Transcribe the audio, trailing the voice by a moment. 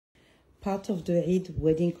part of the Eid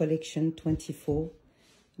Wedding Collection 24.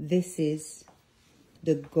 This is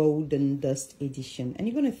the Golden Dust edition. And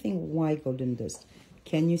you're going to think, why golden dust?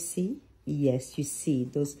 Can you see? Yes, you see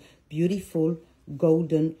those beautiful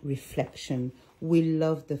golden reflection. We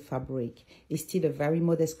love the fabric. It's still a very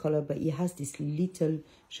modest color, but it has this little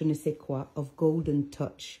je ne sais quoi of golden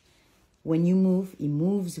touch. When you move, it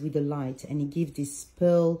moves with the light and it gives this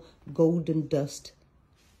pearl golden dust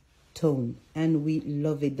tone, and we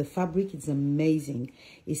love it. The fabric is amazing.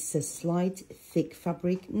 It's a slight thick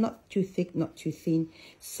fabric, not too thick, not too thin,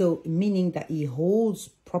 so meaning that it holds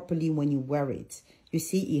properly when you wear it. You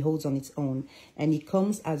see, it holds on its own, and it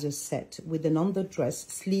comes as a set with an underdress,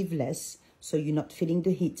 sleeveless, so you're not feeling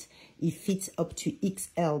the heat. It fits up to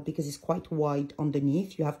XL because it's quite wide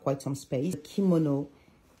underneath. You have quite some space. The kimono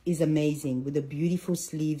is amazing with the beautiful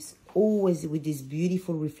sleeves, always with this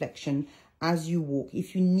beautiful reflection as you walk.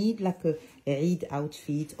 If you need like a Eid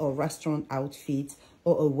outfit or restaurant outfit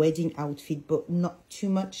or a wedding outfit, but not too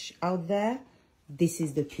much out there, this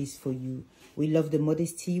is the piece for you. We love the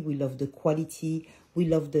modesty, we love the quality, we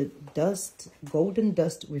love the dust, golden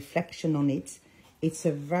dust reflection on it. It's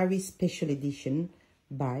a very special edition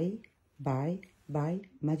by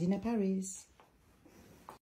Madina Paris.